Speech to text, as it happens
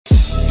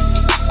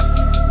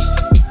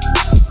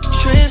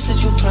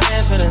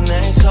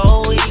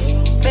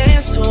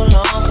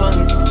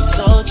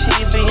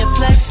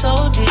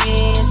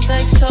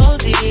sex so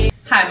deep.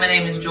 Hi, my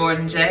name is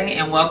Jordan J,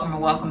 and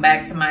welcome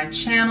back to my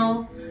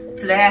channel.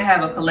 Today I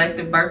have a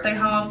collective birthday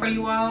haul for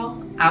you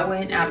all. I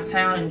went out of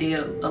town and did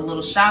a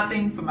little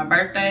shopping for my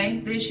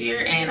birthday this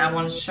year, and I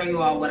wanted to show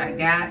you all what I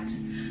got.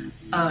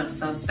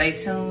 So stay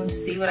tuned to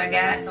see what I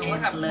got. So we'll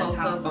have a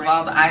close-up of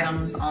all the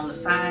items on the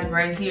side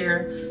right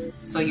here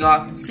so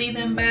y'all can see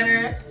them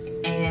better.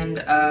 And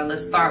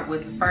let's start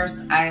with the first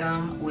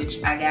item,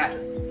 which I got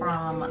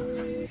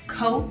from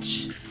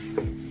Coach.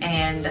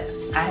 And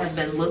I have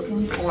been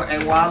looking for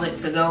a wallet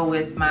to go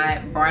with my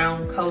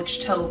brown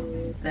Coach tote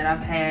that I've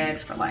had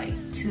for like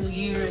 2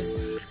 years.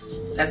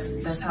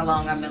 That's how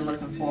long I've been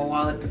looking for a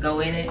wallet to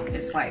go in it.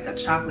 It's like a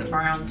chocolate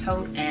brown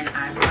tote, and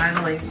I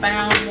finally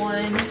found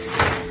one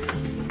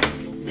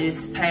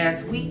this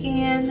past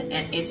weekend,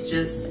 and it's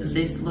just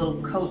this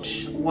little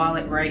Coach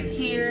wallet right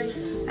here.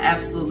 I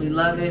absolutely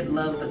love it,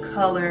 love the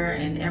color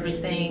and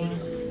everything.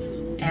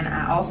 And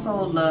I also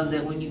love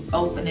that when you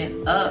open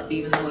it up,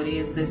 even though it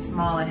is this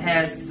small, it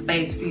has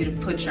space for you to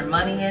put your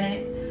money in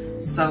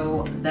it.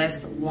 So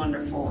that's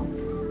wonderful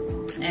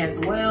as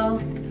well.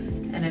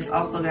 And it's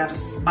also got a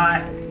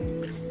spot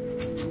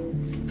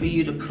for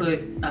you to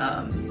put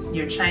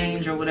your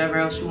change or whatever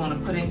else you want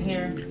to put in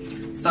here.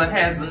 So it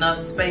has enough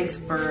space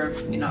for,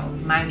 you know,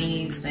 my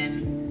needs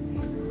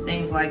and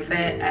things like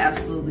that. I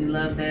absolutely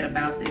love that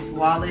about this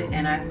wallet,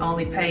 and I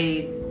only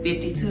paid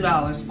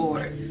 $52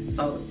 for it.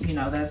 So, you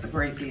know, that's a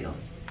great deal.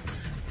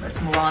 Let's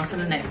move on to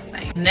the next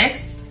thing.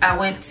 Next, I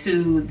went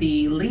to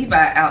the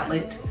Levi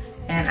outlet,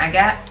 and I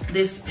got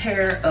this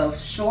pair of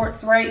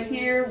shorts right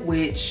here,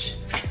 which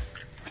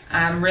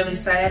I'm really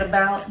sad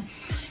about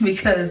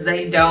because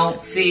they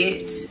don't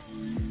fit.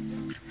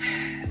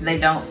 They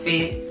don't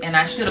fit, and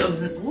I should have,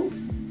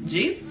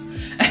 Jesus.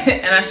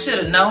 And I should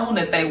have known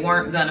that they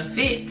weren't gonna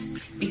fit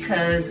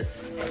because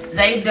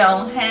they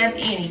don't have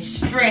any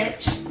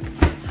stretch.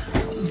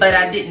 But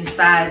I didn't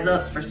size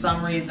up for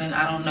some reason.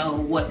 I don't know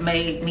what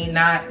made me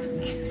not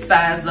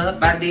size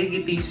up. I did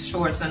get these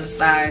shorts in a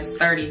size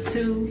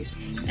 32.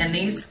 And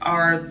these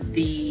are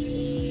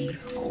the,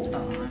 hold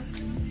on.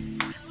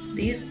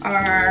 These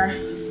are,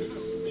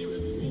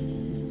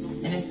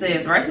 and it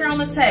says right here on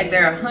the tag,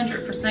 they're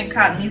 100%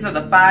 cotton. These are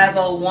the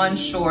 501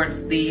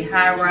 shorts, the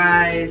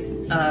high-rise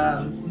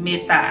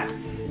mid-thigh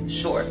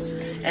shorts.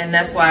 And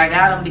that's why I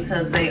got them,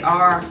 because they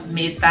are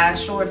mid-thigh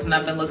shorts, and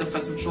I've been looking for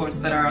some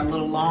shorts that are a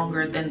little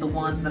longer than the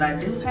ones that I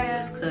do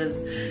have,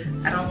 because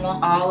I don't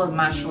want all of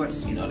my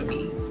shorts, you know,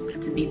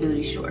 to be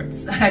booty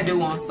shorts. I do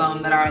want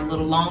some that are a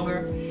little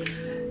longer.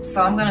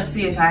 So I'm gonna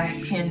see if I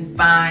can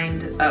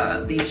find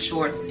these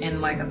shorts in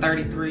like a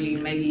 33,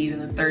 maybe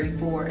even a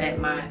 34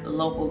 at my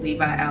local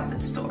Levi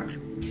outlet store.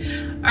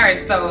 All right,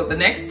 so the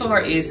next store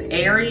is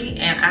Aerie,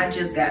 and I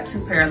just got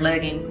 2 pair of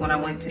leggings when I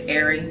went to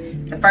Aerie.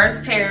 The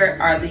first pair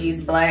are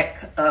these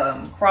black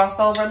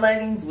crossover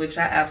leggings, which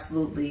I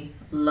absolutely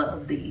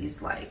love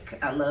these. Like,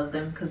 I love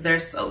them because they're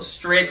so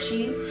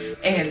stretchy,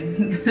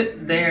 and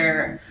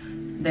they're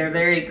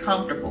very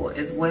comfortable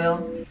as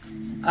well.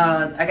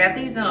 I got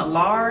these in a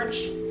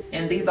large,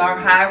 and these are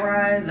high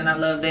rise, and I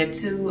love that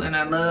too. And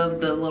I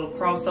love the little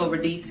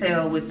crossover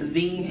detail with the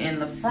V in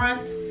the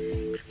front.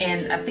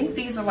 And I think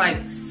these are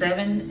like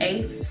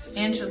 7/8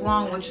 inches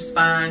long, which is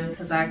fine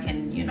because I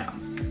can, you know,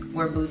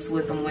 wear boots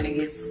with them when it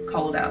gets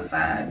cold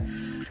outside.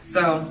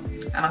 So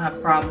I don't have a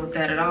problem with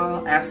that at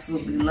all.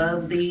 Absolutely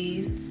love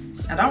these.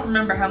 I don't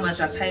remember how much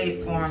I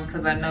paid for them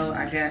because I know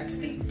I got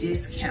a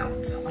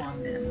discount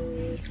on them.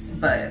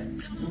 But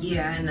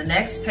yeah, and the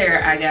next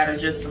pair I got are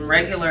just some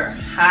regular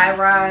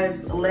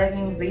high-rise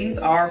leggings. These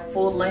are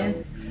full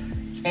length,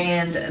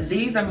 and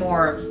these are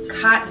more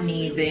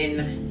cottony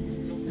than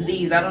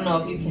these. I don't know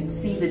if you can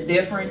see the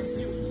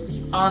difference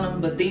on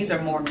them, but these are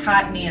more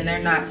cottony, and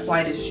they're not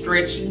quite as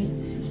stretchy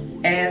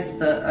as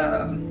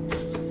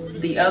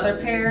the other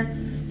pair.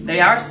 They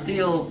are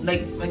still,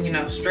 you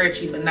know,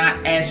 stretchy, but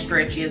not as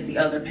stretchy as the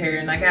other pair.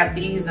 And I got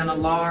these in a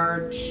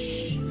large.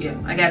 Yeah,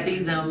 I got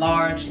these in a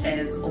large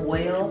as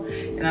well.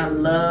 And I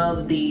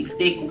love the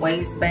thick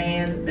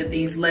waistband that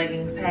these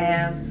leggings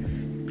have.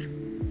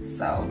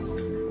 So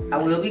I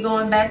will be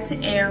going back to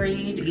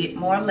Aerie to get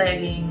more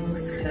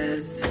leggings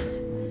because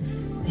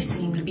they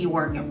seem to be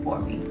working for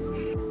me.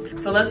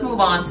 So let's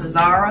move on to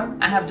Zara.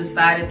 I have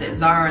decided that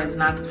Zara is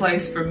not the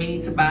place for me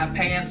to buy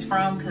pants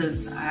from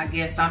because I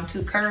guess I'm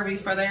too curvy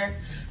for their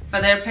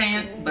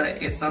pants,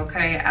 but it's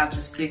okay. I'll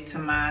just stick to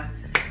my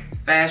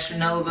Fashion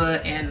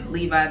Nova and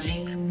Levi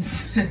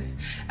jeans,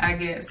 I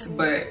guess.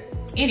 But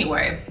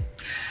anyway,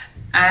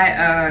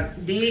 I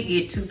did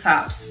get 2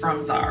 tops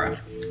from Zara.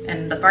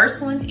 And the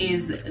first one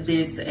is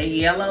this a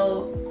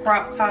yellow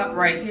crop top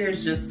right here.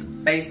 It's just a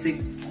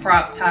basic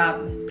crop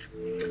top.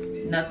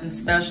 Nothing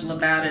special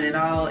about it at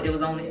all. It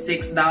was only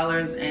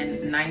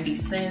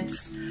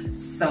 $6.90.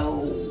 So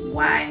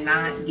why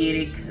not get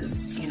it?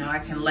 Because, you know, I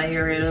can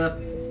layer it up,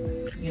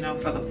 you know,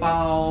 for the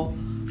fall.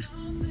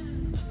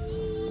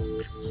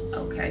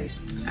 Okay,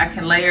 I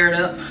can layer it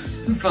up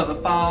for the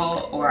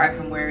fall, or I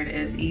can wear it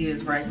as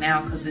is right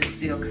now because it's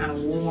still kind of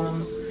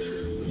warm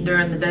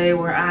during the day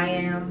where I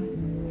am.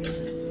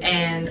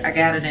 and I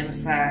got it in a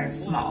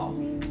size small.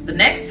 The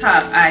next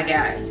top I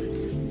got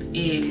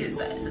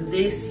is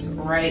this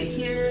right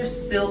here,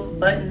 silk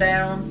button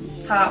down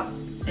top,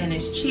 and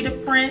it's cheetah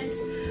print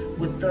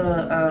with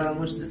the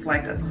what is this,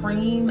 like a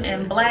cream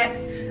and black.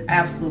 I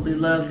absolutely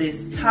love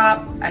this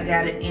top. I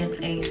got it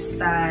in a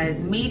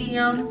size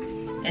medium,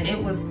 and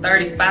it was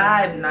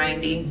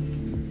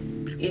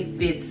 $35.90. It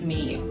fits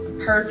me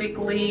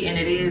perfectly, and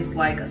it is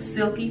like a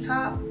silky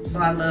top, so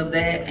I love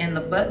that. And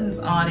the buttons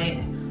on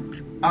it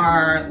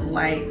are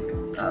like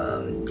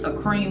a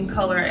cream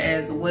color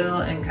as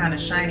well, and kind of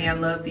shiny. I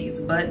love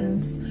these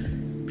buttons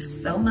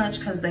so much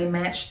because they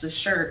match the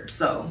shirt,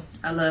 so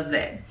I love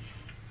that.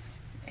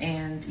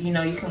 And you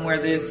know, you can wear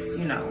this,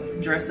 you know,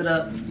 dress it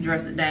up,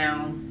 dress it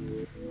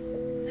down,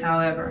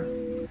 however.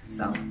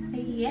 So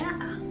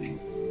yeah.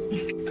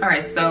 All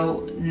right,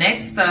 so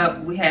next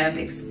up we have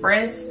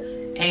Express,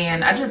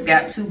 and I just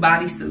got 2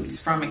 bodysuits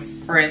from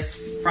Express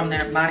from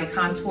their body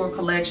contour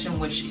collection,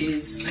 which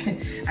is,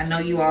 I know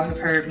you all have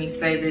heard me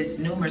say this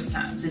numerous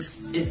times,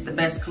 it's the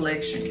best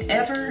collection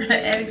ever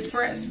at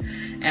Express.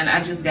 And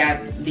I just got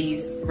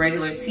these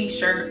regular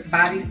t-shirt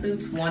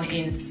bodysuits, one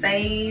in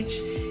sage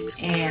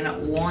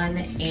and one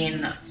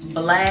in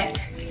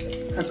black,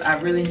 because I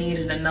really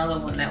needed another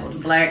one that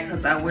was black,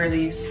 because I wear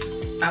these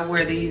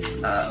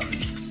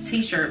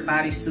t-shirt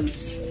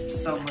bodysuits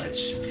so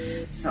much.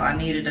 So I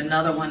needed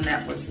another one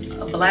that was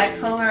a black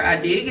color. I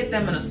did get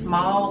them in a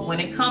small. When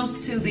it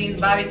comes to these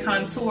body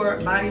contour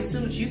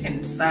bodysuits, you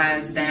can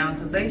size down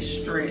because they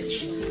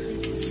stretch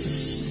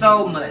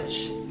so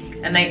much.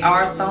 And they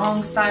are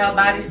thong style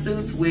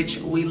bodysuits, which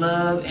we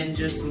love, and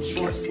just some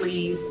short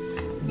sleeve,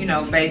 you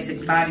know,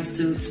 basic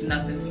bodysuits,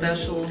 nothing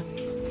special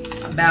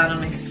about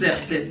them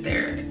except that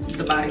they're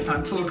the body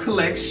contour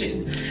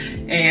collection.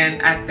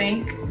 And I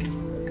think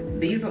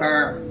these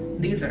are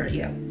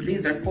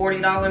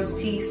 $40 a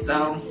piece,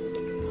 so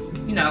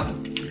you know,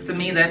 to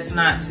me that's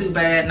not too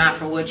bad, not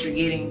for what you're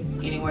getting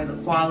anyway. The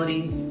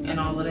quality and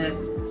all of that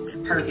is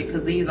perfect,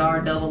 because these are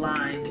double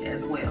lined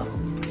as well.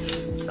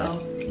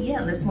 So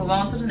yeah, let's move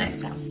on to the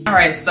next one. All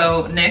right,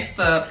 so next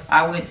up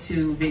I went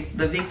to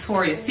the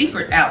Victoria's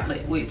Secret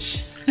outlet,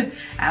 which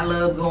I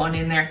love going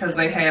in there because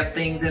they have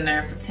things in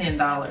there for $10,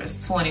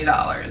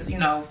 $20, you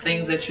know,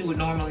 things that you would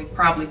normally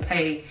probably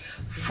pay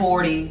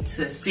 $40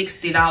 to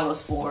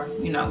 $60 for.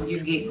 You know,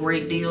 you get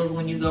great deals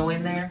when you go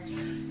in there.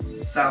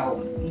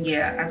 So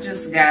yeah, I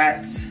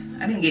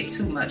didn't get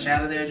too much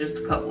out of there, just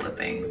a couple of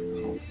things.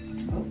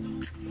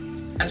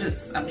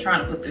 I'm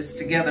trying to put this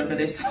together, but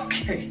it's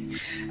okay.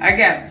 I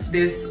got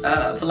this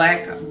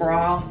black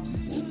bra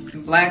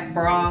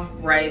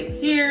right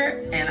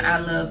here, and I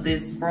love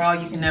this bra.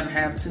 You can never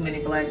have too many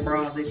black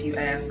bras if you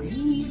ask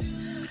me.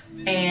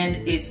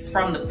 And it's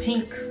from the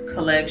pink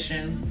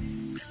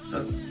collection, so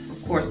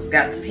of course it's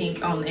got the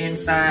pink on the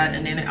inside,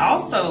 and then it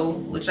also,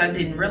 which I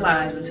didn't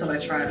realize until I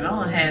tried it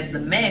on, has the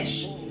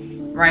mesh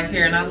right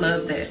here, and I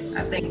love that.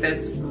 I think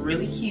that's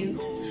really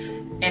cute.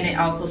 And it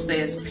also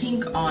says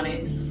pink on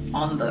it,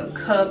 on the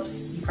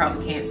cups. You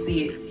probably can't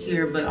see it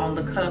here, but on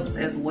the cups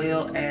as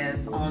well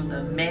as on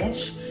the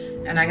mesh.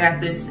 And I got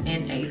this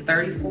in a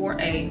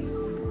 34A.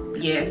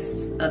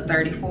 Yes, a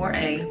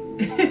 34A.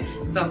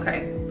 It's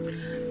okay.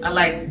 I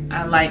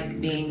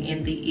like being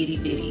in the itty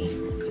bitty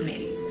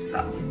committee,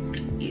 so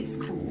it's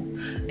cool.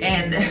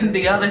 And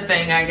the other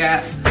thing I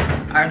got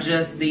are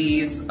just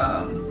these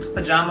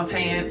pajama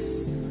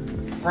pants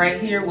right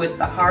here with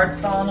the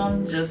hearts on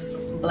them, just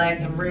black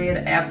and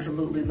red.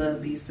 Absolutely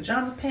love these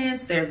pajama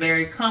pants. They're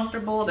very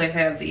comfortable. They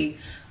have the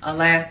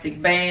elastic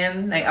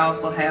band. They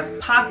also have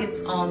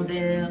pockets on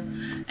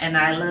them, and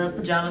I love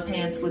pajama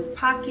pants with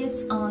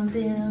pockets on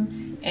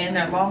them. And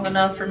they're long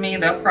enough for me.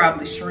 They'll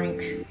probably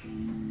shrink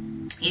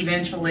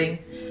eventually,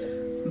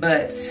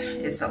 but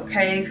it's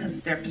okay because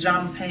they're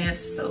pajama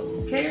pants, so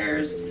who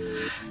cares?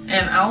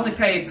 And I only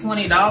paid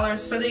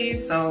 $20 for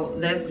these, so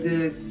that's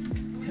good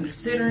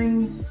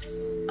considering.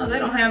 Oh, they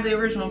don't have the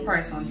original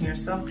price on here,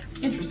 so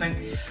interesting.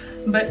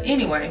 But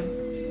anyway,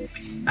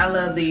 I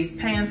love these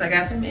pants. I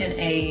got them in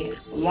a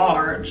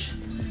large,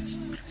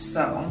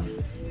 so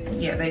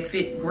yeah, they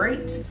fit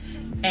great.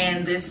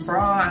 And this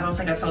bra, I don't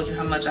think I told you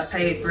how much I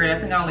paid for it. I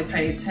think I only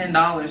paid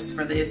 $10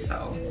 for this,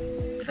 so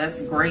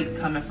that's great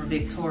coming from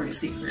Victoria's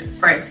Secret.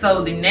 All right,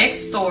 so the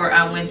next store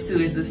I went to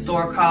is the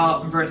store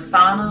called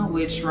Versona,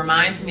 which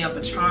reminds me of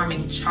a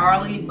Charming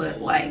Charlie,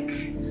 but like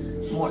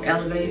more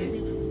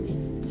elevated,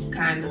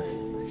 kind of.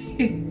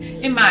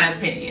 In my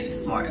opinion,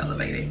 it's more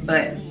elevated.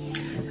 But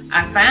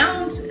I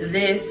found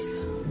this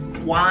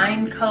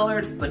wine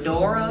colored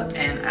fedora,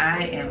 and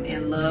I am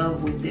in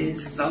love with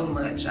this so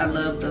much. I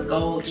love the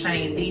gold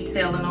chain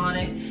detailing on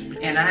it,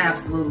 and I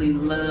absolutely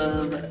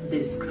love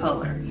this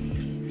color.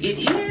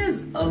 It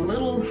is a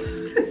little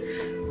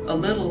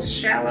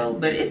shallow,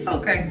 but it's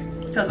okay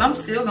because I'm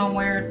still gonna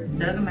wear it.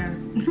 Doesn't matter.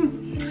 I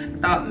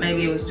thought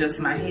maybe it was just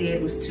my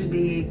head was too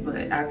big,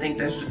 but I think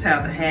that's just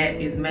how the hat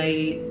is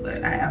made.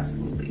 But I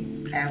absolutely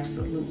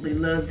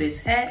love this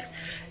hat,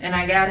 and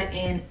I got it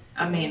in,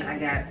 I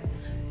got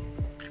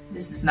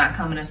This does not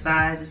come in a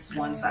size, this is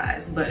one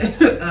size, but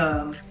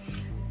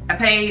I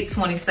paid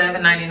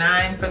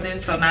 $27.99 for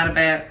this, so not a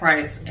bad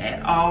price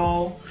at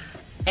all.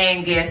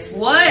 And guess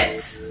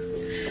what?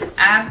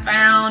 I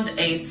found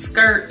a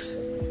skirt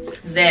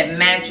that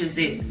matches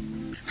it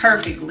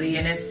perfectly,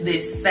 and it's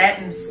this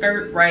satin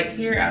skirt right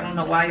here. I don't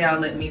know why y'all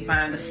let me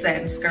find a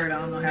satin skirt. I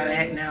don't know how to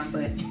act now,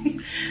 but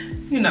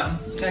you know,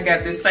 I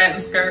got this satin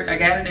skirt. I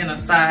got it in a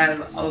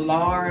size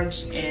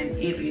large, and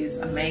it is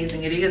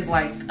amazing. It is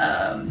like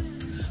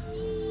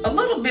a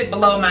little bit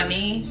below my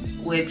knee,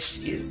 which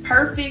is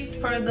perfect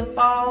for the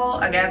fall.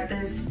 I got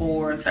this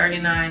for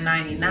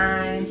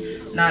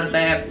 $39.99. Not a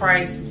bad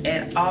price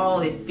at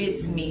all. It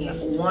fits me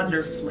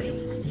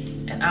wonderfully.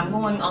 And I'm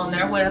going on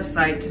their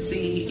website to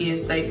see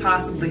if they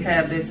possibly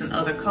have this in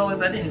other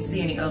colors. I didn't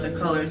see any other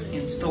colors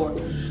in store.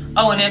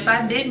 Oh, and if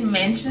I didn't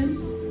mention,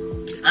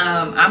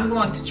 I'm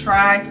going to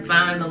try to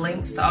find the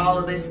links to all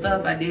of this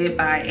stuff. I did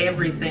buy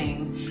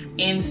everything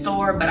in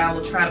store, but I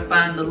will try to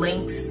find the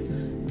links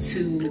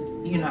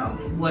to, you know,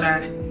 what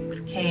I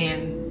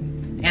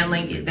can and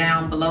link it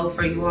down below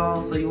for you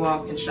all, so you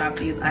all can shop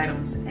these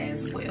items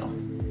as well.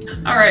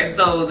 All right,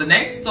 so the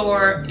next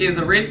store is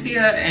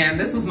Aritzia, and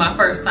this was my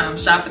first time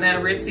shopping at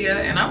Aritzia,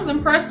 and I was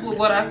impressed with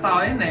what I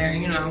saw in there,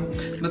 you know,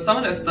 but some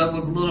of that stuff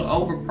was a little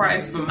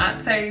overpriced for my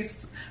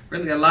taste,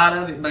 really a lot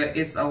of it, but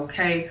it's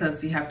okay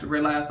because you have to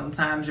realize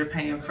sometimes you're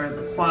paying for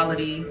the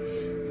quality,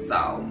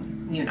 so,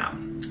 you know,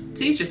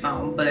 to each its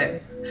own.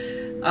 But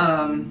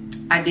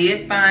I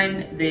did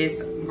find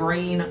this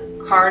green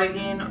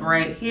cardigan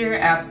right here.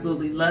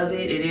 Absolutely love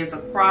it. It is a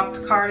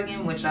cropped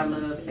cardigan, which I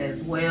love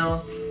as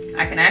well.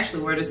 I can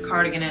actually wear this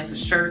cardigan as a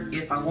shirt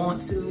if I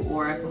want to,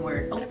 or I can wear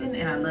it open,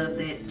 and I love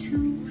that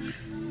too.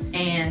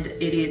 And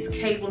it is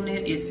cable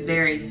knit. It's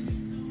very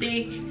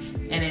thick,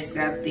 and it's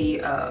got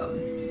the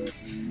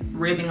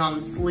ribbing on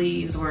the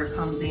sleeves where it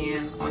comes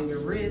in on your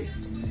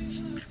wrist.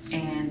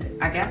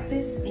 And I got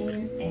this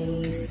in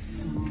a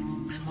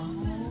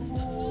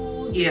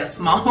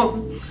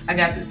small. I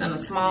got this in a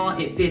small.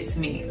 It fits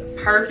me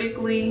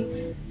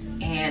perfectly,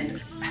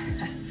 and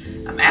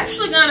I'm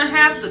actually gonna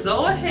have to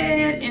go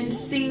ahead and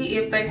see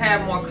if they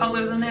have more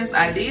colors in this.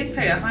 I did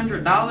pay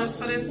 $100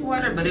 for this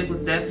sweater, but it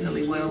was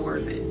definitely well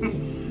worth it.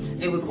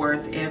 It was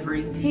worth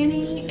every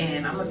penny,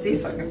 and I'm gonna see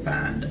if I can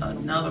find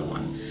another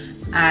one.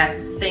 I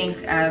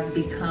think I've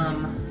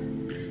become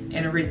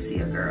an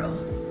Aritzia girl.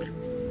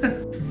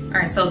 All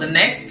right, so the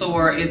next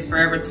store is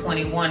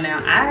Forever21.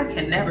 Now, I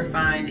can never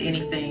find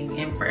anything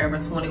in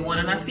Forever21,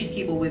 and I see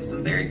people with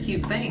some very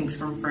cute things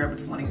from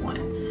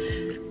Forever21.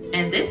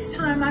 And this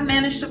time I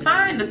managed to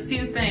find a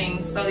few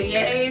things, so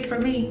yay for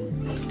me.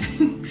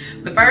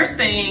 The first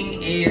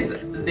thing is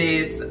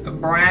this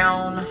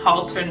brown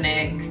halter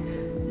neck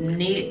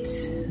knit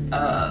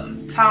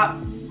top,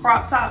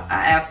 crop top.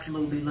 I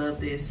absolutely love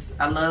this.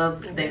 I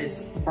love that it's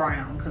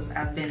brown because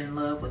I've been in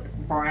love with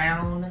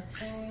brown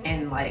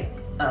and like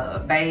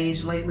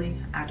beige lately.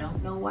 I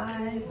don't know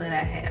why, but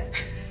I have.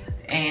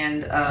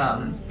 And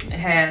it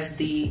has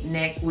the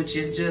neck, which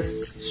is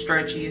just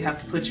stretchy. You have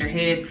to put your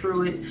head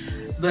through it.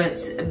 But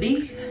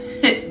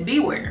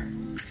beware.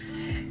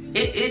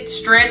 It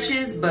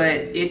stretches, but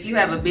if you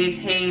have a big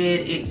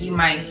head, you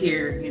might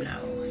hear, you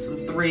know,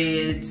 some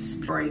threads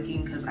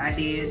breaking, because I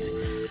did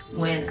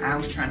when I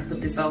was trying to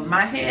put this over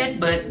my head,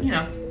 but you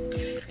know,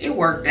 it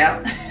worked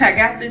out. I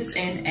got this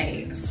in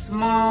a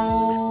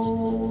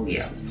small,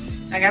 I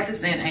got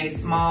this in a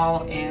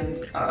small,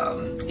 and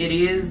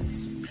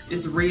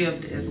it's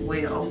ribbed as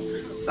well.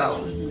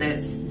 So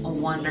that's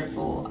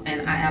wonderful,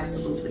 and I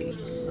absolutely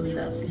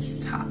love this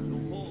top.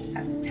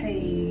 I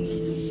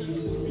paid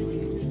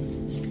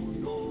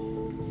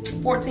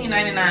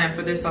 $14.99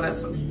 for this, so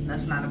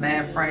that's not a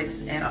bad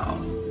price at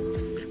all.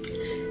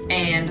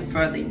 And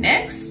for the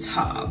next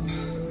top,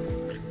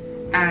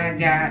 I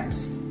got,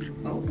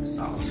 oops,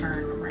 I'll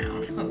turn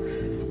around.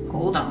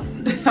 Hold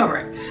on. All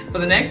right. For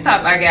the next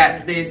top, I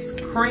got this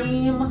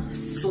cream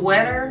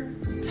sweater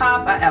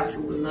top. I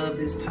absolutely love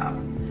this top,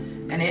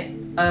 and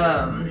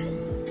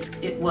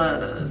it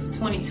was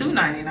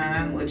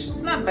 $22.99, which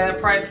is not a bad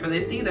price for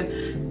this either.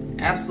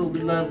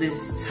 Absolutely love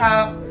this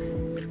top.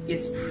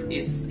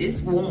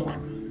 It's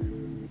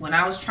warm. When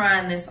I was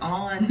trying this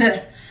on,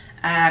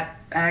 I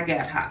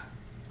got hot.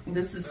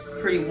 This is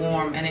pretty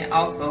warm, and it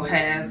also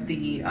has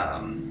the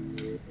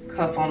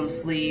cuff on the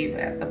sleeve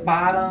at the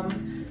bottom.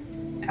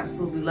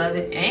 Absolutely love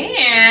it.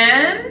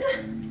 And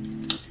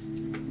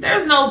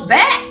there's no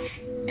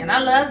back, and I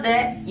love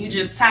that. You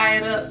just tie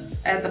it up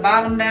at the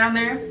bottom down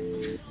there,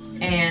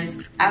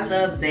 and I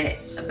love that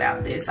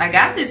about this. I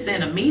got this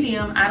in a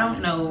medium. I don't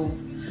know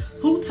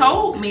who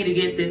told me to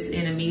get this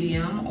in a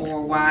medium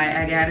or why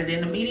I got it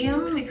in a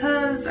medium,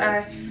 because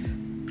I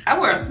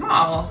wear a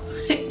small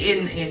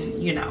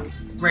in you know,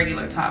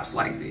 regular tops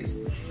like this.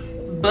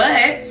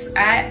 But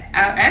I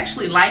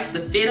actually like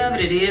the fit of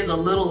it. It is a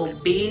little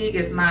big.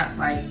 It's not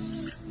like,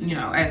 you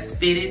know, as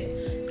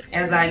fitted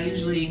as I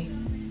usually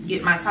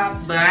get my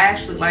tops, but I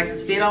actually like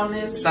the fit on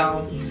this,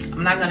 so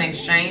I'm not gonna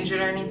exchange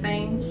it or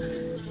anything.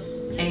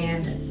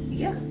 And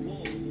yeah,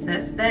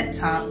 that's that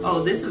top.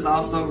 Oh, this is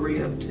also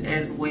ribbed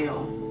as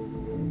well,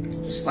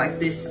 just like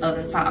this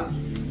other top.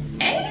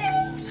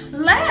 And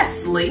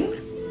lastly,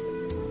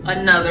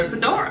 another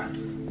fedora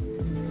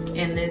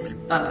in this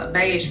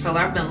beige color.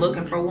 I've been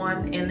looking for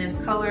one in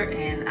this color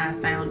and I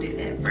found it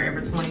at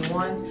Forever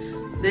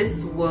 21.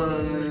 This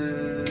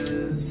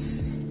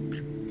was,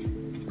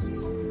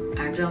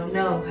 I don't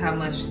know how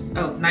much,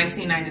 oh,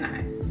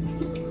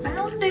 $19.99.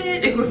 Found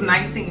it, it was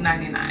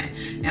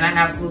 $19.99, and I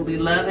absolutely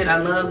love it. I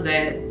love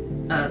that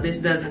this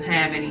doesn't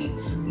have any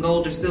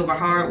gold or silver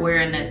hardware,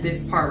 and that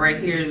this part right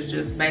here is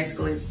just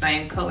basically the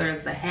same color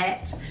as the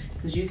hat,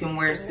 because you can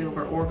wear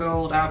silver or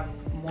gold.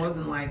 More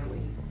than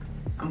likely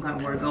I'm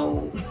gonna wear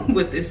gold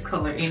with this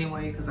color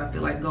anyway, because I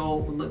feel like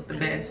gold would look the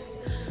best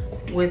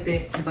with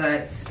it.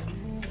 But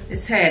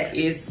this hat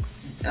is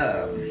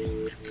a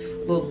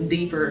little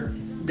deeper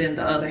than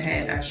the other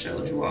hat I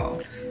showed you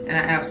all, and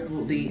I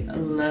absolutely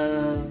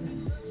love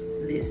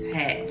this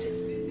hat.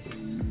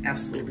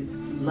 Absolutely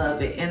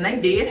love it. And they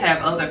did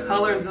have other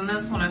colors in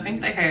this one. I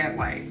think they had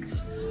like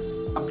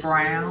a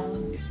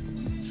brown.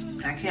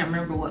 I can't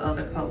remember what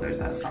other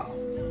colors I saw,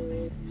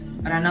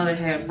 but I know they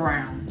had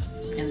brown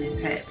in this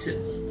hat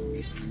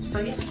too. So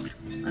yeah,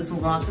 let's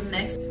move on to the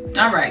next.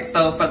 All right,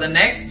 so for the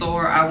next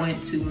store, I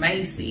went to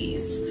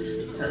Macy's,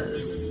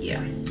 because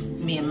yeah,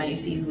 me and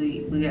Macy's, we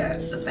got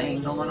a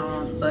thing going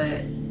on.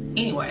 But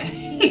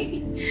anyway,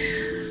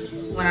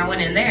 when I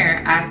went in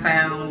there, I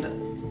found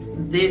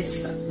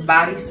this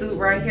bodysuit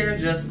right here,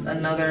 just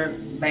another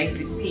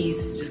basic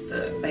piece, just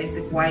a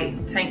basic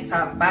white tank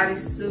top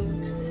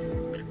bodysuit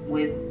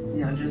with,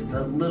 you know, just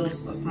a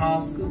small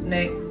scoop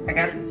neck. I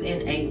got this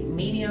in a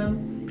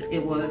medium.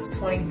 It was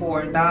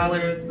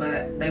 $24,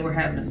 but they were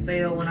having a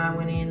sale when I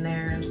went in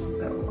there.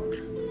 So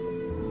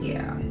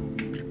yeah,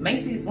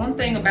 Macy's, one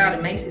thing about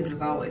it, Macy's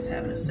is always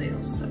having a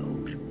sale, so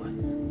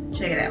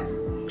check it out.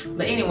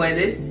 But anyway,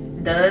 this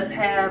does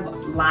have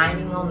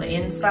lining on the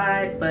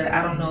inside, but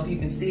I don't know if you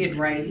can see it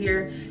right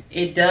here.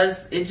 It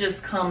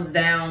just comes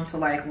down to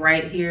like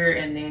right here,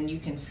 and then you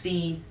can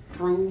see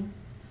through,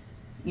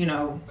 you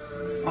know,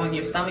 on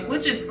your stomach,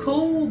 which is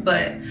cool,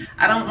 but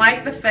I don't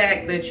like the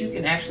fact that you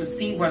can actually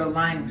see where the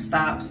lining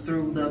stops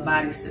through the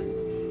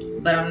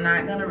bodysuit. But I'm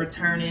not gonna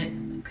return it,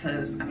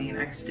 because I mean,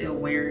 I can still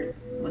wear it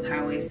with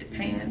high-waisted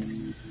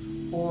pants,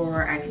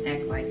 or I can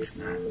act like it's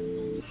not,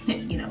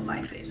 you know,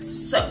 like that.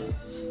 So,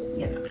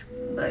 you know,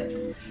 but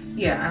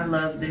yeah, I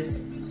love this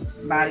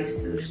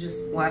bodysuit. It's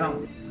just,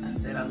 well, I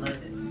said I love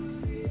it.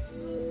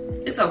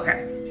 It's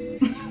okay.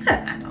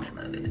 I don't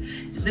love it.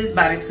 This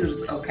bodysuit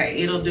is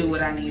okay. It'll do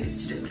what I need it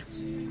to do.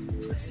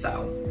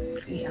 So,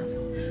 yeah.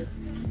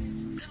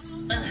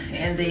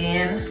 And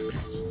then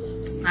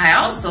I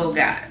also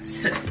got,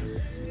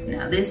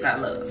 now this I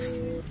love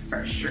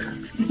for sure,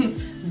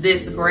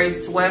 this gray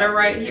sweater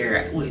right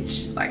here,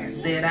 which, like I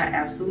said, I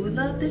absolutely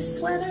love this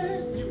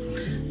sweater.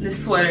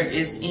 This sweater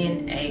is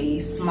in a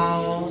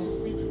small,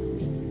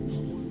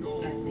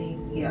 I think,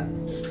 yeah.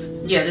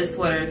 Yeah, this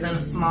sweater is in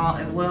a small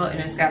as well, and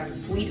it's got the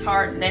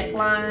sweetheart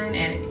neckline,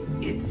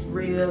 and it's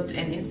ribbed,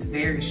 and it's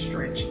very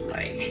stretchy.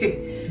 Like,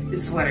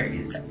 this sweater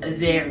is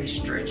very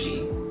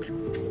stretchy,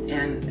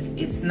 and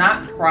it's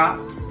not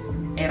cropped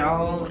at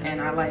all, and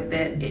I like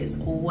that as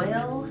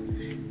well.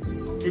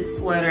 This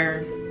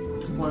sweater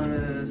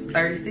was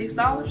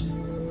 $36.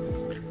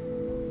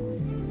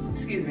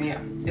 Excuse me, yeah,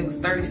 it was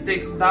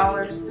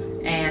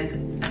 $36,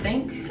 and I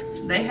think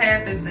they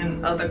had this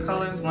in other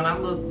colors. When I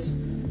looked,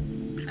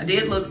 I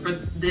did look for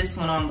this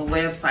one on the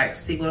website to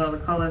see what other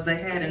colors they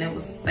had, and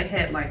they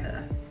had like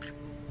a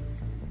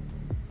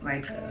I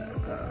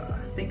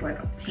think like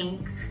a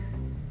pink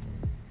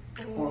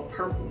or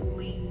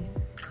purpley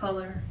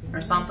color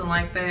or something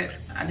like that.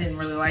 I didn't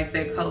really like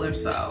that color,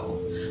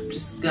 so I'm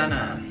just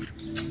gonna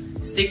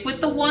stick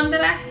with the one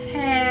that I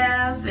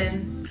have,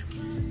 and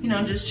you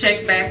know, just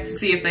check back to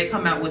see if they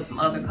come out with some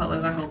other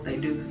colors. I hope they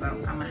do, because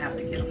I'm gonna have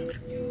to get them,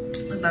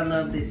 because I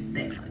love this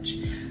that much.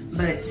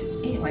 But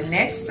anyway,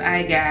 next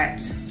I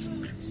got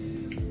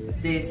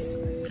this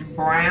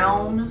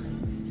brown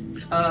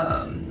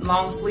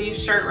long sleeve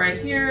shirt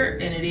right here,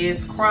 and it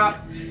is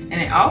cropped, and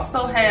it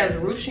also has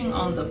ruching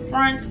on the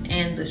front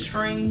and the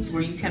strings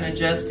where you can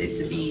adjust it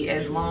to be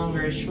as long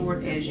or as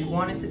short as you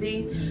want it to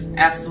be.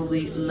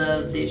 Absolutely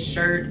love this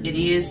shirt. It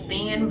is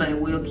thin, but it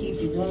will keep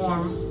you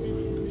warm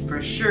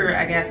for sure.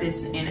 I got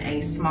this in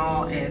a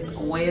small as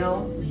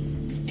well,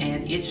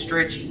 and it's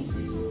stretchy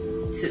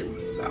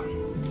too. So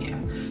yeah,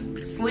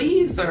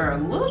 sleeves are a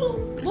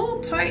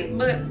little tight,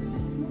 but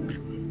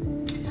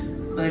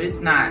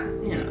it's not,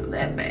 you know,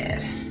 that bad.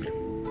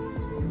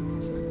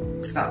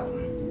 So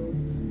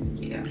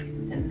yeah,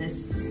 and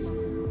this,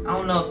 I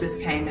don't know if this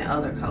came in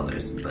other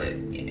colors, but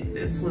yeah,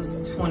 this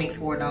was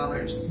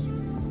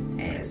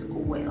 $24 as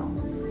well.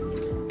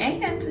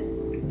 And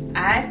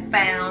I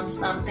found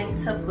something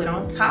to put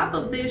on top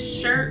of this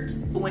shirt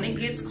when it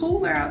gets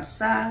cooler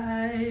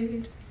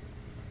outside.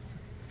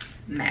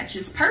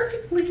 Matches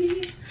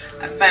perfectly.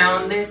 I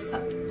found this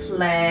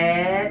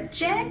plaid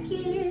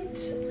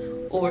jacket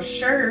or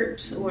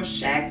shirt or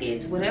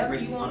shacket, whatever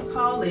you want to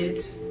call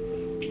it.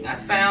 I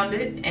found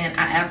it and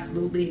I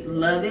absolutely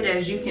love it.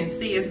 As you can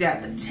see, it's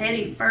got the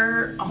teddy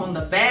fur on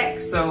the back,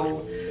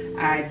 so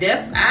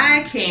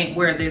I can't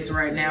wear this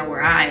right now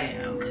where I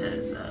am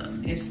because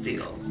it's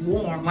still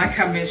warm. Like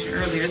I mentioned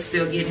earlier, it's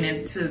still getting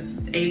into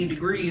 80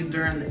 degrees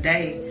during the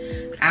day.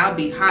 I'll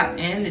be hot,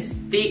 and it's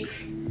thick.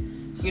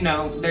 You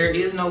know, there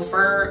is no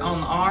fur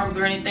on the arms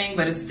or anything,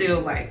 but it's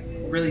still like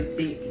really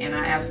thick, and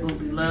I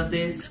absolutely love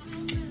this.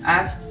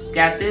 I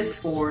got this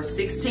for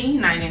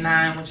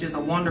 $16.99, which is a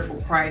wonderful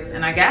price,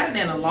 and I got it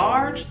in a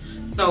large.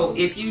 So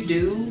if you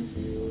do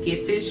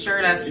get this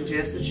shirt, I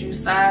suggest that you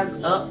size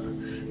up,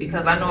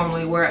 because I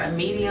normally wear a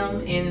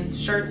medium in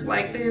shirts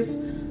like this,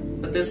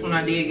 but this one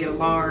I did get a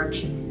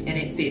large and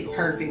it fit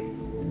perfect.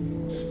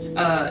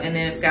 And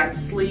then it's got the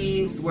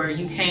sleeves where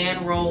you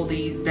can roll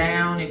these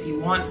down if you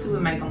want to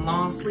and make them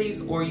long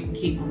sleeves, or you can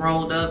keep them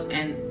rolled up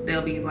and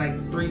they'll be like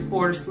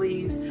 3/4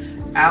 sleeves.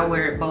 I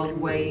wear it both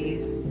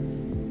ways,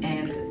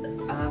 and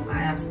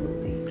I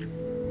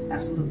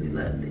absolutely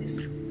love this.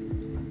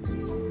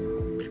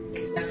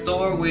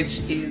 Store, which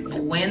is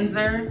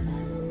Windsor,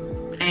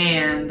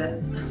 and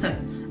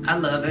I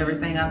love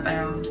everything I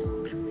found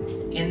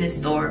in this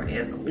store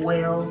as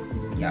well,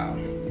 y'all.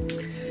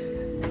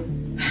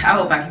 I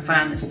hope I can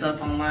find this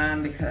stuff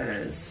online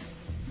because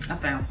I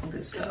found some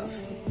good stuff.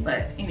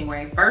 But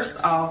anyway, first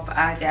off,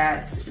 I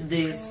got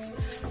this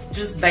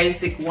just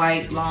basic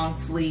white long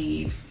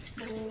sleeve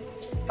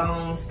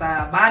thong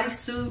style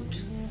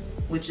bodysuit,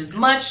 which is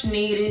much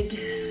needed.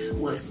 It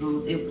was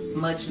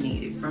much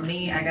needed for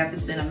me. I got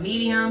this in a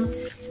medium.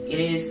 It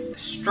is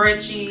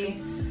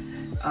stretchy,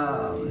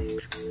 of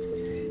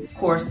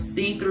course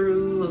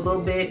see-through a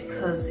little bit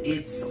because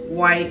it's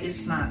white.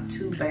 It's not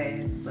too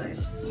bad, but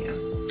yeah.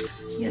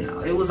 You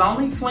know, it was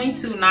only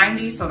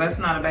 $22.90, so that's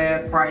not a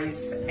bad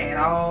price at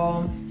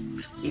all.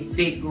 It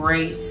fit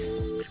great,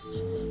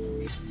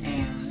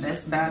 and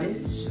that's about it.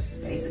 It's just a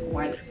basic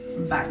white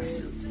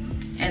bodysuit.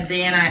 And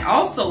then I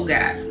also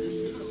got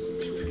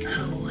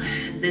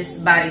this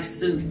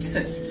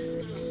bodysuit.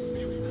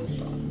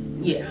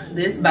 Yeah,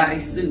 this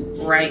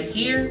bodysuit right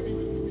here.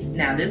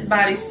 Now this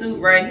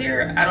bodysuit right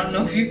here, I don't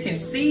know if you can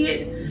see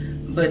it,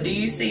 but do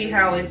you see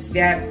how it's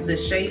got the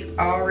shape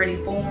already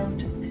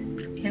formed?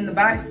 In the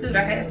bodysuit,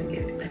 I had to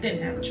get it. I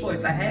didn't have a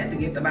choice. I had to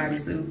get the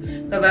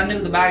bodysuit because I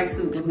knew the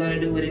bodysuit was going to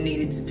do what it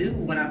needed to do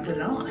when I put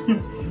it on.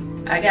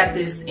 I got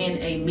this in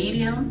a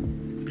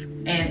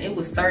medium, and it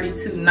was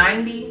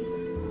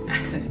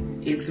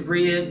 $32.90. It's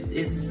ribbed.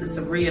 It's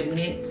a rib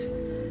knit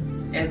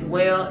as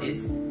well.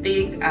 It's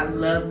thick. I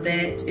love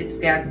that. It's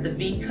got the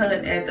V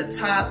cut at the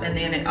top, and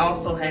then it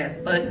also has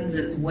buttons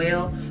as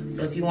well.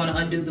 So if you want to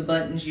undo the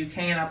buttons, you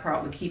can. I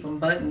probably keep them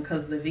buttoned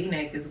because the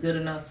V-neck is good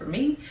enough for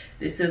me.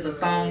 This is a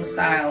thong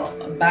style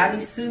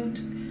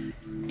bodysuit,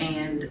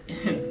 and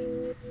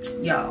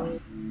y'all,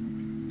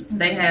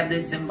 they have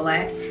this in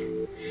black,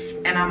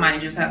 and I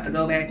might just have to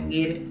go back and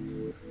get it.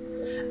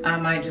 I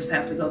might just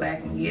have to go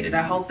back and get it.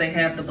 I hope they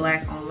have the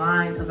black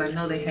online because I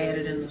know they had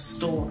it in the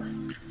store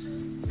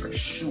for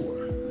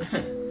sure.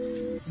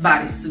 This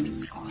bodysuit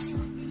is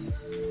awesome.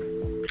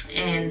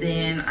 And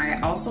then I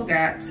also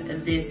got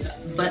this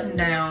button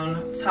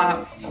down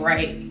top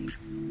right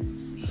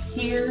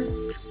here.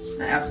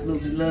 I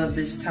absolutely love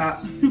this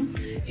top.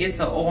 It's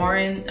a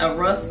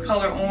rust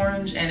color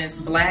orange, and it's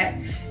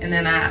black. And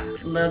then I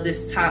love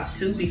this top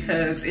too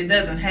because it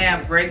doesn't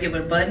have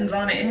regular buttons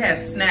on it. It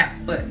has snap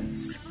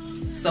buttons.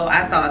 So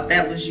I thought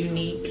that was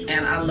unique,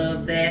 and I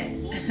love that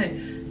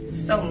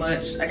so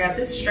much. I got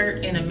this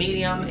shirt in a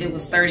medium. It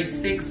was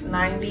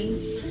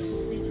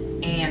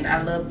 $36.90, and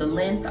I love the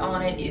length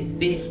on it. It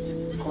fit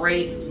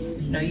great.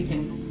 You know, you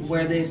can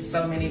wear this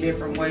so many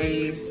different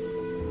ways.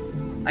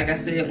 Like I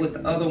said with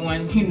the other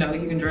one, you know,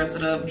 you can dress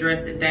it up,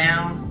 dress it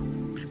down.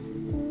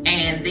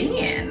 And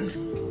then,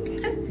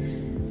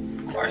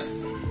 of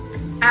course,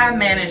 I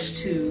managed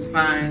to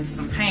find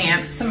some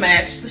pants to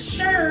match the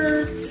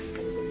shirt.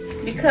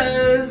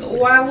 Because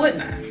why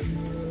wouldn't I?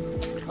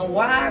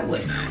 Why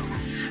wouldn't I?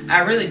 I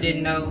really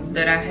didn't know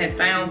that I had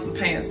found some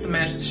pants to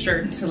match the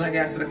shirt until I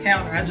got to the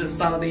counter. I just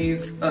saw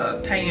these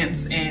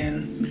pants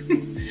and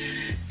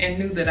and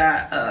knew that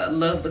I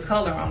loved the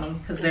color on them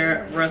because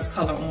they're rust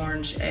color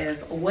orange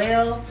as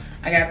well.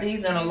 I got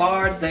these in a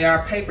large. They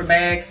are paper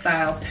bag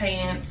style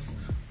pants,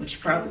 which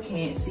you probably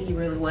can't see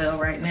really well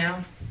right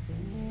now.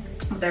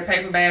 They're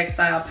paper bag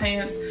style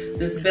pants.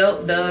 This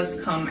belt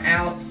does come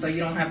out, so you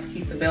don't have to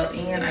keep the belt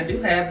in. I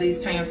do have these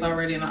pants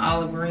already in the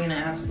olive green. I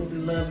absolutely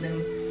love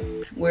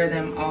them. Wear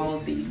them all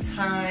the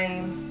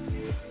time.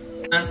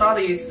 I saw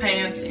these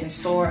pants in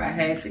store. I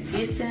had to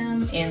get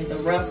them in the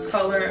rust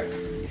color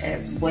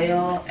as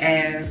well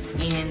as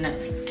in,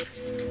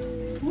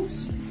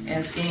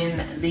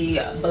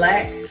 the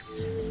black.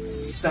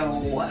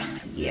 So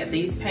yeah,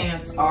 these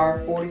pants are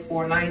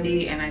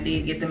 $44.90, and I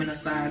did get them in a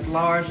size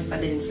large if I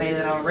didn't say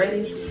that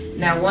already.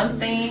 Now, one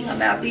thing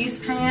about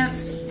these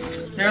pants,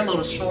 they're a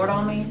little short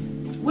on me,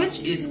 which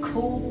is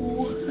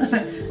cool.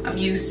 I'm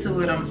used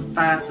to it. I'm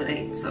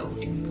 5'8", so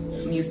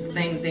I'm getting used to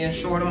things being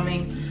short on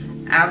me,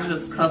 I'll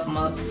just cuff them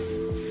up.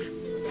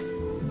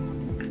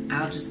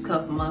 I'll just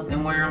cuff them up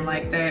and wear them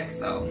like that.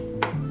 So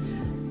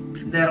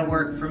that'll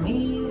work for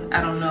me.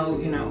 I don't know,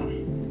 you know,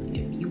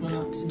 if you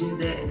want to do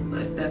that,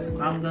 but that's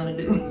what I'm gonna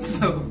do.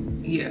 So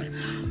yeah,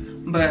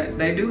 but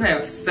they do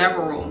have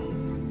several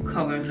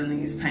colors in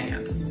these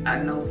pants.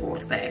 I know for a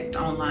fact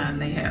online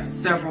they have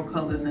several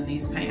colors in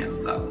these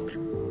pants. So,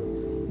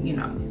 you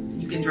know,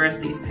 you can dress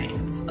these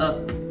pants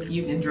up,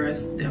 you can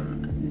dress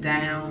them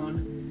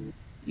down,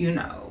 you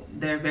know,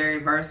 they're very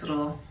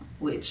versatile,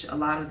 which a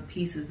lot of the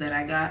pieces that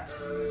I got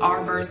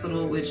are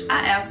versatile, which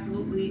I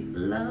absolutely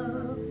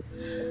love,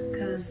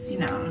 because, you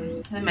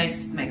know, it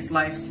makes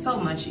life so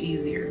much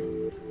easier.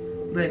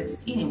 But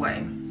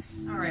anyway,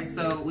 all right,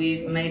 so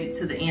we've made it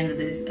to the end of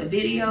this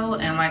video,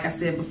 and like I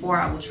said before,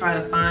 I will try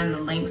to find the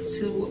links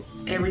to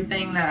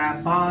everything that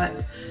I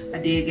bought. I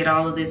did get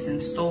all of this in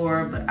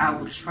store, but I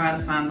will try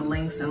to find the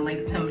links and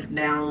link them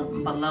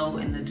down below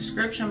in the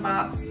description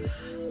box.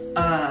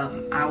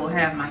 I will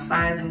have my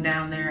sizing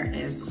down there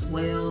as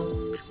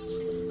well,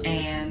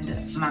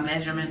 and my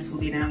measurements will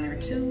be down there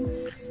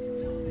too.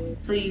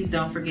 Please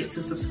don't forget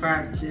to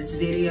subscribe to this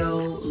video,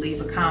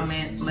 leave a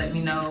comment, let me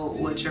know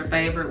what your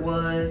favorite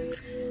was,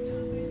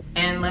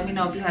 and let me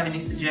know if you have any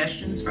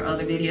suggestions for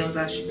other videos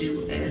I should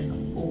do as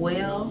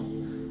well.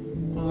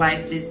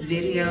 Like this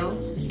video,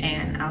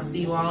 and I'll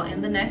see you all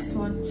in the next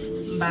one.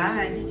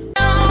 Bye.